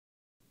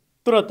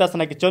ตุรตส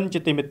นัยจนจิ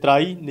ติมิตรั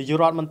ยนิย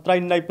รัฐมนตรี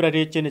ในประเท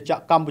ศเจนจัก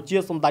กัมพูชี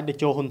สมเด็จ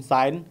โจฮุนไซ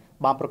น์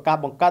บางประกาศ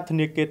บังคับธ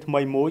นาคารทำไม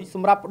มวยส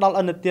ำหรับดอล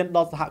อันเตียนด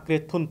อลสหกร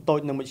ณ์ทุนโต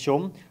ในมิช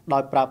มโด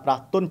ยปราบปราม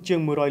ต้นเชียง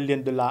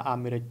$100 อ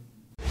เมริก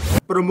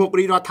ประมุข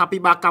រដ្ឋាភិ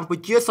បាលកម្ពុ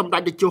ជាសម្ដេ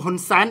ចតេជោហ៊ុន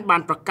សែនបា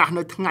នប្រកាស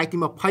នៅថ្ងៃទី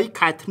20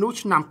ខែធ្នូ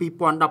ឆ្នាំ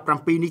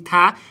2017នេះ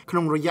ថាក្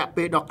នុងរយៈ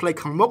ពេលដ៏ខ្លី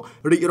ខាងមុខ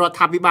រាជរដ្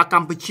ឋាភិបាលក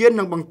ម្ពុជា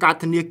នឹងបង្កើត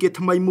ធនាគារ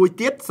ថ្មីមួយ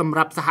ទៀតសម្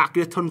រាប់សហគ្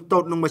រាសធុនតូ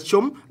ចនិងមធ្យ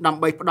មដើ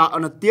ម្បីផ្ដល់អ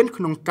នុទាន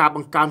ក្នុងការប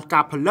ង្កើនកា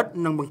រផលិត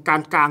និងបង្កើ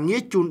នការងា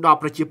រជូនដល់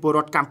ប្រជាពលរ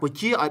ដ្ឋកម្ពុ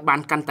ជាឲ្យបាន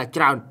កាន់តែ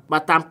ច្រើនបើ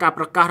តាមការ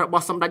ប្រកាសរប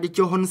ស់សម្ដេចតេ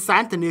ជោហ៊ុនសែ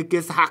នធនាគា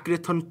រសហគ្រាស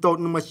ធុនតូច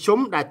និងមធ្យម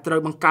ដែលត្រូវ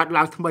បង្កើត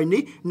ឡើងថ្មី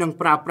នេះនឹង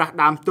ប្រើប្រាស់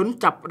ដើមទុន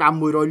ចាប់ផ្ដើម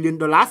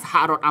$100 សហ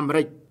រដ្ឋអាមេ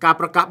រិកការ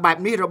ប្រកាសបែប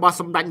នេះរបស់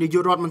សម្ដេចនាយ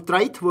ករដ្ឋមន្ត្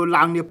រីធ្វើ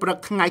ឡើងនាព្រឹក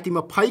ថ្ងៃទី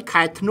20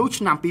ខែធ្នូ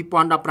ឆ្នាំ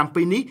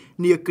2017នេះ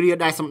នាគ្រា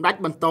ដែលសម្ដេច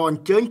បន្តអ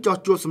ញ្ជើញចុះ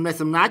ជួបសំណេះ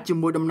សំណាលជា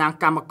មួយតំណាង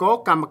គណៈ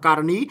កម្មការ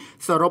នី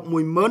សរុប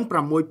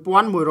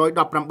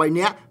16,118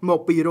 នាក់មក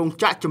ពីរោង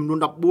ចក្រចំនួន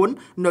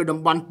14នៅតំ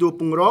បន់ទួល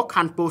ពង្រខ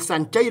ណ្ឌពោធិ៍សែ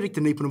នជ័យរាជ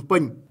ធានីភ្នំពេ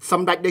ញស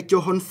ម្ដេចតេជោ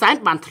ហ៊ុនសែន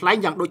បានថ្លែង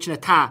យ៉ាងដូចនេះ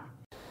ថា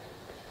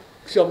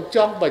ខ្ញុំច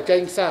ង់បញ្ចេ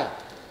ញសារ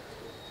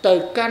ទៅ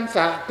កាន់ស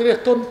ហគ្រាស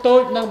ធុនតូ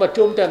ចនិងមធ្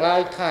យមទាំងឡា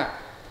យថា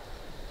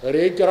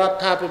រាជរដ្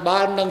ឋាភិបា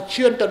លនឹង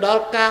ឈានទៅដ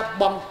ល់ការ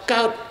បង្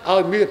កើតឲ្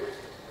យមាន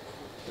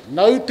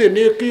នៅធ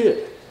នាគារ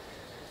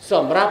ស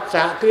ម្រាប់ស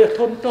ហគ្រាស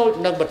ធុនតូច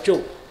និងមធ្យម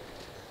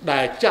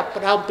ដែលចាប់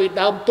ផ្ដើមពី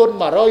ដើមទុន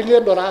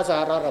$100 ស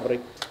ហរដ្ឋអាមេរិ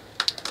ក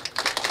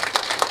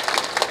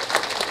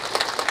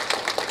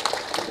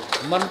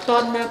មិនទា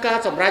ន់មានការ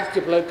សម្រេចជា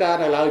ផ្លូវការ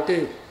នៅឡើយទេ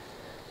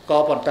ក៏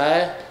ប៉ុន្តែ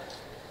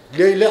និ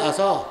យាយលើអ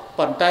សរ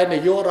ប៉ុន្តែនា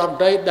យករដ្ឋមន្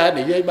ត្រីដែល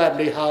និយាយបែប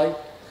នេះហើយ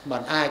មិ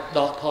នអាចដ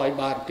កថយ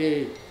បានទេ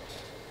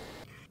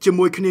ជា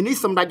មួយគ្នានេះ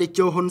សម្ដេចតេ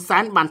ជោហ៊ុនសែ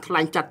នបានថ្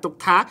លែងចាត់ទុក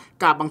ថា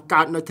ការបង្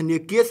កើតនៅធនា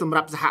គារសម្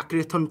រាប់សហគ្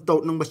រាសធុនតូច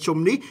និងមធ្យម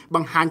នេះប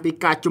ង្ហាញពី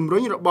ការជំរុ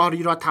ញរបស់រា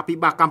ជរដ្ឋាភិ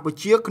បាលកម្ពុ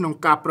ជាក្នុង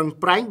ការប្រឹង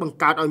ប្រែងបង្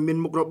កើតឲ្យមាន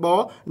មុខរបរ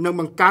និង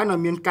បង្កើនឲ្យ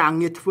មានការ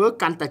ងារធ្វើ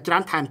កាន់តែច្រើ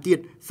នថែមទៀត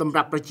សម្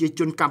រាប់ប្រជា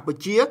ជនកម្ពុ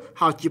ជា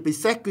ហើយជាពិ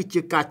សេសគឺ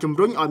ជាការជំ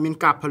រុញឲ្យមាន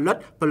ការផ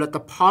លិត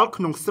ផល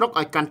ក្នុងស្រុក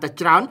ឲ្យកាន់តែ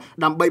ច្រើន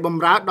ដើម្បីប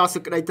ម្រើដល់សេ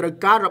ចក្តីត្រូវ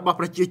ការរបស់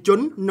ប្រជាជន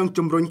និង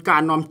ជំរុញការ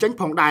នាំចេញ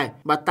ផងដែរ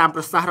បើតាម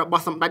ប្រសាសន៍រប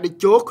ស់សម្ដេចតេ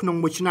ជោក្នុង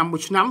មួយឆ្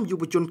នាំយុ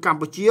វជនក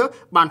ម្ពុជា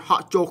បានហ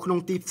ក់ចូលក្នុង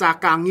ទីផ្សារ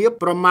ការងារ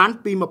ប្រមាណ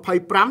ពី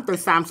25ទៅ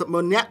30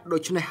ម៉ឺននាក់ដូ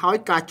ច្នេះហើយ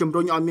ការជំ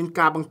រុញឲ្យមាន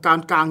ការបង្កើន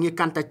ការងារ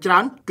កាន់តែច្រើ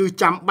នគឺ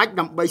ចាំបាច់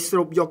ដើម្បីស្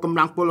រូបយកកម្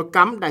លាំងពលក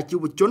ម្មដែលយុ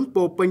វជន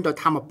ពោពេញដោយ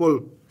ថាមពល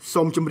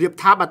សូមជម្រាប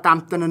ថាបើតាម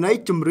ទិន្នន័យ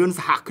ជំរឿន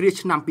សហគ្រាស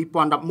ឆ្នាំ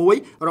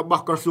2011រប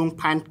ស់ក្រសួង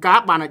ផែនការ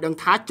បានឲ្យដឹង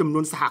ថាចំនួ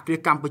នសហគ្រាស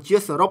កម្ពុជា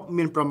សរុប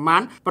មានប្រមា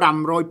ណ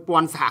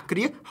500,000សហគ្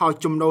រាសហើយ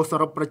ចំណូលស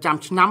រុបប្រចាំ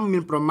ឆ្នាំមា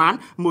នប្រមាណ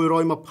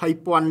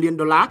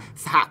$120,000,000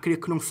សហគ្រាស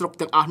ក្នុងស្រុក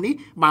ទាំងអស់នេះ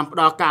បានផ្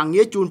ដល់ការ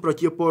ងារជូនប្រ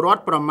ជាពលរដ្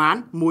ឋប្រមាណ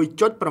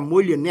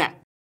1.6 លាននាក់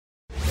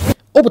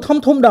ឧបត្ថម្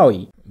ភធំដោយ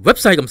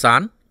Website កំសា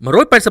ន្ត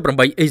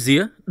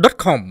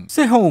 188asia.com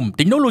Sehome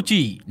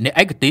Technology អ្នក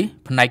ឯកទេស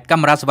ផ្នែកកា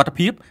មេរ៉ាសុវត្ថិ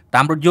ភាព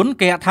តាមរថយន្ត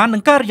គេហដ្ឋាននិ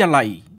ងការិយាល័យ